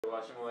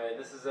Watch 'Em Away.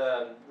 This is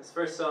this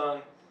first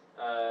song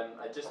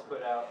I just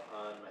put out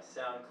on my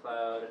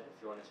SoundCloud.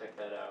 If you want to check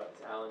that out, it's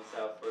Alan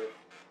Southworth.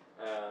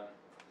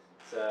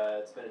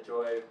 It's been a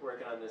joy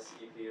working on this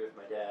EP with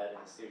my dad in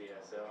the studio.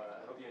 So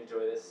I hope you enjoy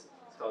this.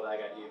 It's called I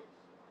Got You.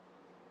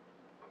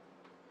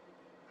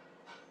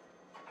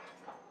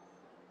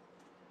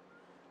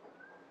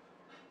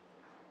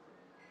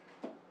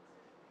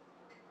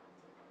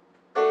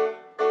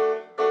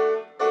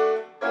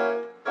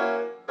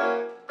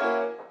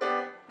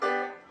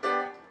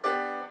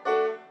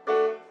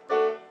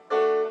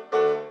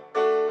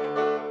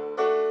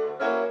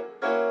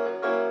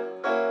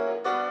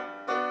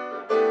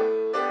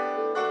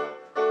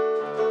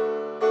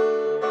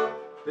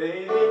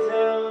 Baby,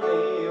 tell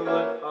me,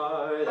 what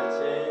are the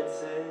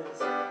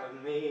chances of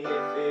me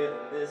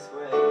feeling this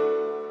way?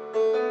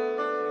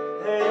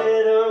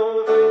 Head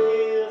over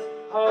heels,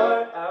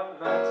 heart out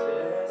my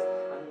chest,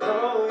 I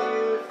know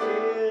you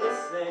feel the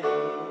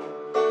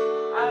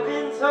same. I've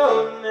been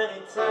told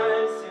many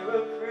times to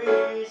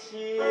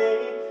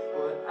appreciate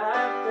what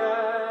I've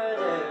got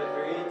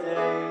every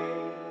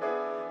day.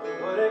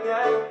 What I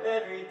got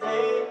every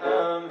day,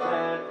 I'm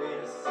happy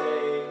to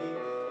say,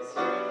 is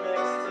you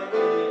next to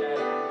me at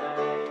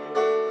night.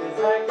 'Cause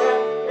I got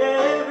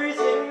every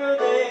single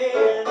day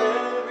and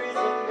every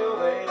single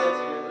way that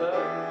you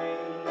love me.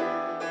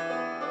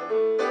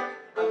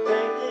 I'm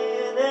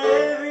thanking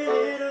every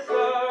little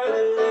star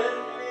that led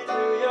me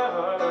to your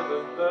heart up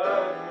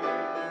above me.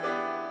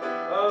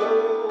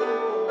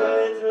 Oh, but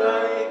it's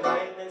like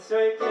lightning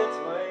striking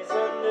twice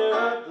under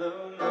a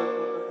blue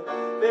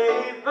moon.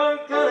 Babe, I'm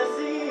gonna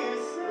see you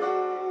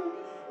soon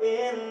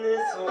in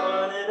this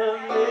one in a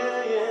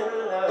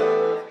million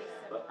love.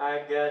 But I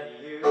got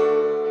you.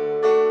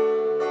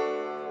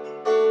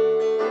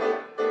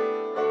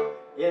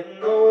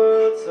 In the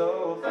world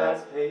so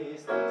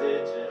fast-paced and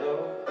digital,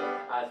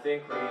 I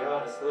think we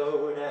ought to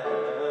slow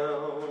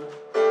down.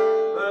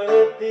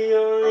 But the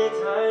only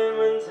time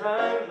when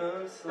time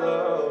moves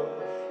slow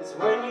is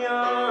when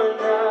you're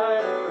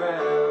not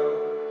around.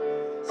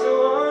 So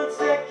on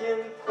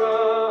second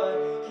thought,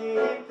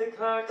 keep the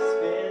clock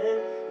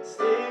spinning and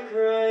stick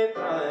right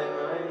by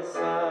my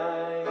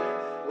side.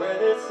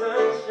 Whether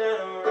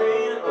sunshine or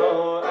rain,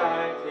 oh,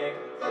 I can't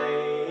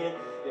complain.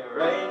 Yeah,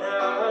 right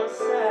now I'm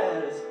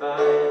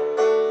satisfied.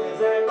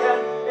 'Cause I got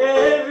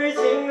every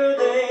single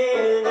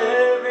day and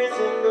every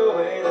single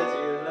way that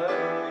you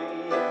love me.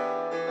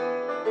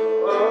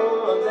 Oh,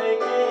 I'm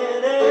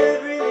taking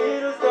every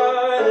little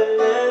star that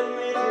led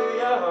me to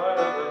your heart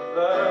up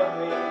above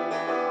me.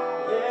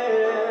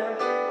 Yeah,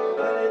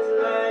 but it's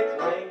like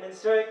lightning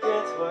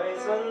striking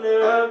twice under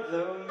a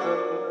blue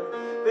moon.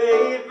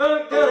 Babe,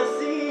 I'm gonna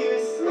see you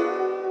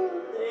soon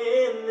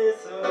in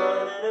this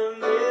one in a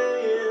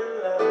million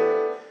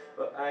love.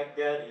 But I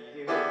got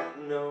you.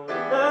 No,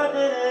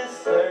 nothing is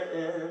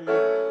certain.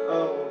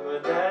 Oh,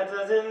 but that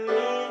doesn't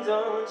mean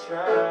don't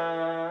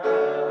try.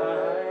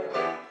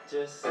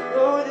 Just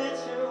know that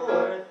you're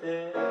worth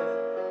it.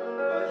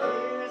 But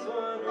here's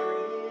one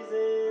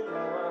reason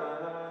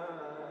why.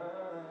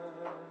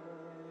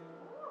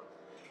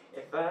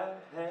 If I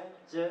had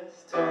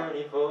just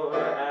 24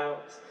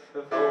 hours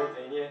of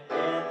holding your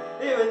hand,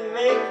 it would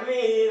make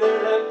me the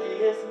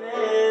luckiest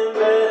man.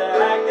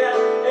 But I got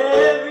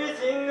every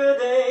single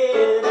day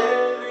and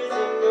every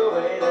single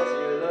way that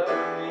you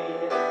love me.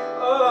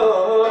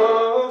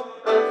 Oh,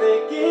 I'm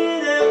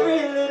thinking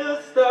every little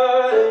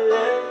star that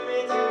led me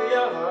to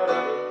your heart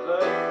up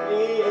above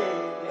me.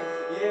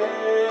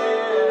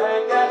 Yeah, I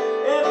got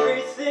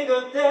every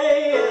single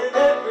day and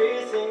every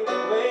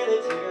single way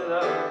that you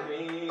love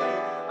me.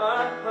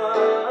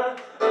 I'm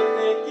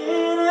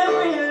thinking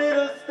every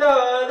little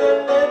star that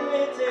led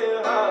me to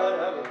your heart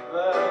up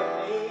above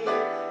me.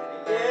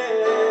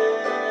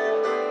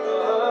 Yeah.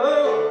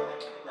 Oh.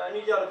 Now I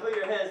need y'all to put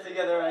your hands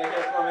together right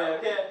here for me,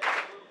 okay?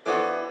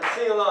 Let's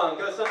sing along.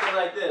 Go something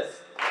like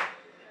this.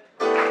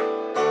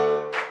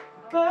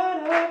 But